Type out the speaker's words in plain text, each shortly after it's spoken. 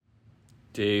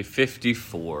Day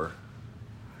 54.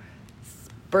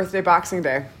 Birthday Boxing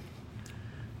Day.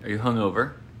 Are you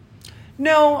hungover?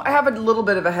 No, I have a little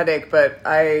bit of a headache, but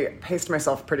I paced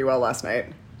myself pretty well last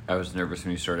night. I was nervous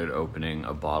when you started opening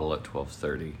a bottle at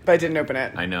 12:30. But I didn't open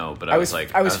it. I know, but I was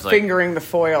fingering the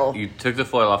foil. You took the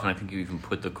foil off, and I think you even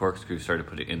put the corkscrew, started to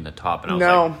put it in the top, and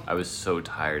I was so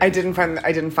tired. I didn't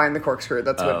find the corkscrew.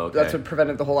 That's what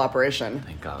prevented the whole operation.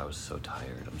 Thank God, I was so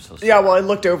tired. I'm so sorry. Yeah, well, I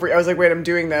looked over. I was like, wait, I'm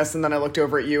doing this, and then I looked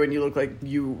over at you, and you looked like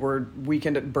you were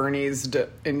weekend at Bernie's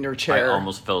in your chair. I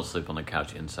almost fell asleep on the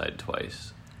couch inside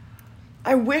twice.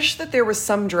 I wish that there was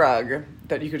some drug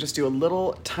that you could just do a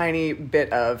little tiny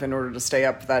bit of in order to stay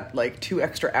up that 2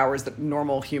 extra hours that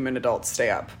normal human adults stay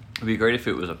up. It'd be great if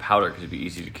it was a powder because it'd be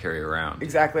easy to carry around.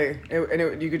 Exactly.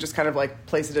 You could just kind of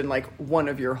place it in one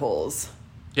of your holes.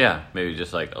 Yeah, maybe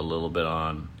just a little bit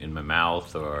in my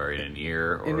mouth or in an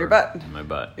ear. Or in your butt. In my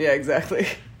butt. Yeah, exactly.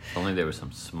 If only there was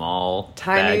some small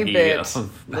tiny baggie bit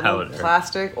of powder. Little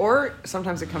plastic, or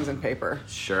sometimes it comes in paper.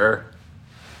 Sure.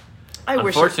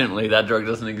 Unfortunately, that drug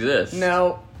doesn't exist.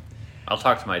 No. I'll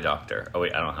talk to my doctor. Oh,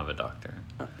 wait, I don't have a doctor.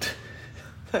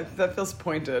 That feels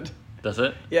pointed. Does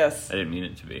it? Yes. I didn't mean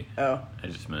it to be. Oh. I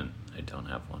just meant I don't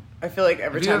have one. I feel like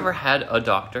every time... Have you ever had a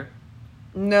doctor?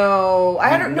 No.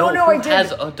 I did. Who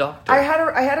has a doctor? I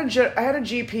had a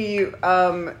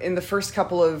GP in the first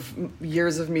couple of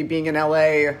years of me being in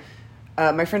LA.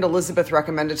 My friend Elizabeth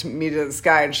recommended me to this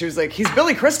guy, and she was like, he's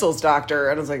Billy Crystal's doctor.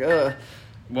 And I was like, ugh.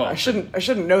 Well, I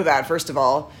shouldn't know that, first of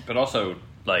all. But also,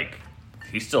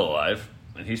 he's still alive,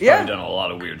 and he's probably done a lot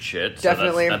of weird shit. So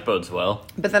definitely. That bodes well.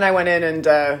 But then I went in,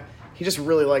 and he just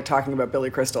really liked talking about Billy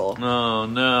Crystal. Oh,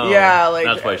 no. Yeah,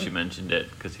 that's why she mentioned it,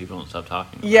 because he won't stop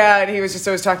talking about it. And he was just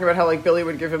always talking about how, Billy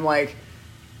would give him,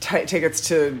 tickets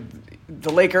to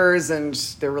the Lakers, and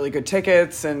they're really good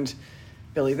tickets, and...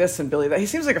 Billy this and Billy that. He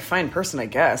seems like a fine person, I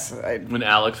guess. When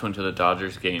Alex went to the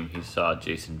Dodgers game, he saw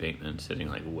Jason Bateman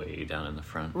sitting way down in the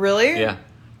front. Really? Yeah.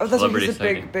 Oh, that's what he's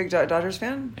a big Dodgers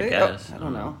fan? I guess. I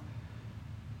don't know.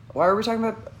 Why were we talking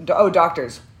about...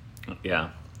 doctors.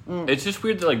 Yeah. It's just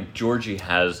weird that Georgie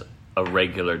has a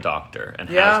regular doctor and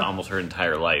has almost her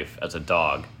entire life as a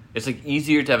dog. It's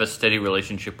easier to have a steady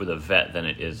relationship with a vet than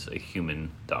it is a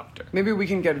human doctor. Maybe we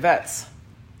can get vets.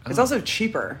 It's also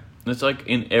cheaper. It's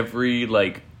in every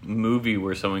movie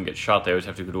where someone gets shot, they always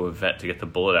have to go to a vet to get the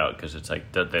bullet out because it's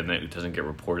then it doesn't get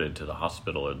reported to the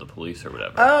hospital or the police or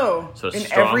whatever. Oh, so in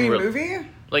every movie?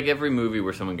 Every movie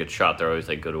where someone gets shot, they're always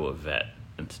go to a vet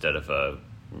instead of a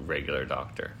regular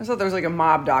doctor. I thought there was a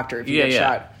mob doctor if you get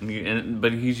shot.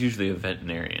 But he's usually a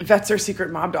veterinarian. Vets are secret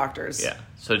mob doctors. Yeah,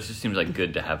 so it just seems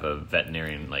good to have a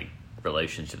veterinarian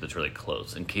relationship that's really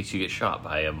close in case you get shot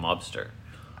by a mobster.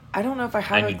 I don't know if I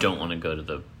have. And you don't want to go to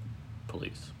the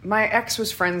police. My ex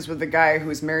was friends with the guy who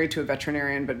was married to a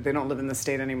veterinarian, but they don't live in the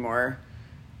state anymore.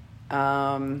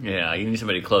 Yeah, you need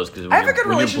somebody close because I have a good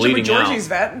relationship with Georgie's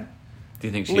vet. Do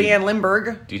you think Leanne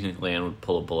Lindbergh? Do you think Leanne would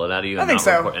pull a bullet out of you? I think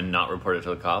so. And not report it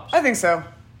to the cops? I think so.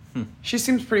 She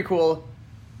seems pretty cool.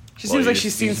 She seems like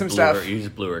she's seen some stuff. You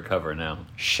just blew her cover now.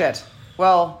 Shit.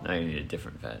 Well, now you need a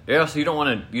different vet. Yeah, so you don't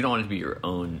want to be your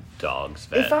own dog's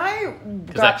vet. If I got shot,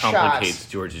 because that complicates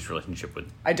George's relationship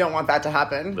with. I don't want that to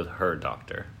happen with her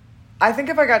doctor. I think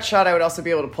if I got shot, I would also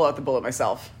be able to pull out the bullet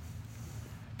myself,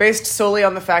 based solely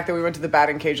on the fact that we went to the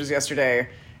batting cages yesterday,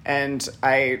 and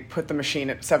I put the machine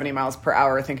at 70 miles per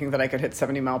hour, thinking that I could hit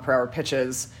 70 mile per hour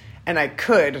pitches, and I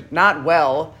could, not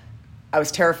well. I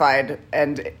was terrified,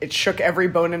 and it shook every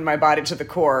bone in my body to the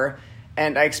core.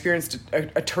 And I experienced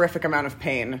a terrific amount of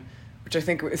pain, which I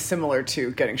think is similar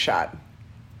to getting shot.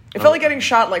 It felt like getting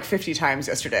shot 50 times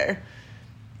yesterday.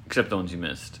 Except the ones you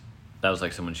missed. That was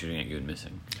someone shooting at you and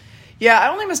missing. Yeah, I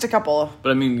only missed a couple.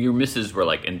 But I mean, your misses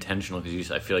were intentional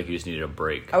because I feel like you just needed a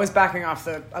break. I was backing off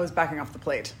the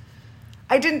plate.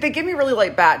 They gave me a really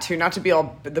light bat too. Not to be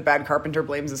all the bad carpenter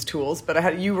blames his tools,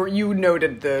 but you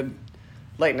noted the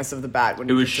lightness of the bat when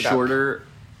you picked it up. It was shorter,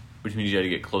 which means you had to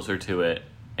get closer to it.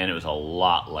 And it was a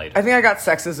lot lighter. I think I got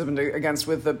sexism against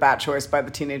with the bat choice by the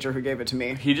teenager who gave it to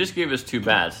me. He just gave us 2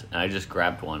 bats, and I just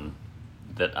grabbed one.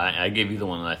 That I gave you the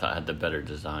one that I thought had the better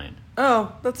design.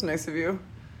 Oh, that's nice of you.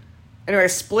 Anyway, I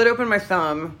split open my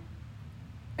thumb,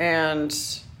 and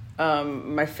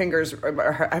my fingers,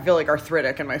 I feel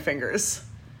arthritic in my fingers.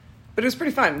 But it was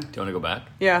pretty fun. Do you want to go back?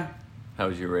 Yeah. How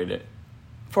would you rate it?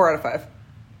 4 out of 5.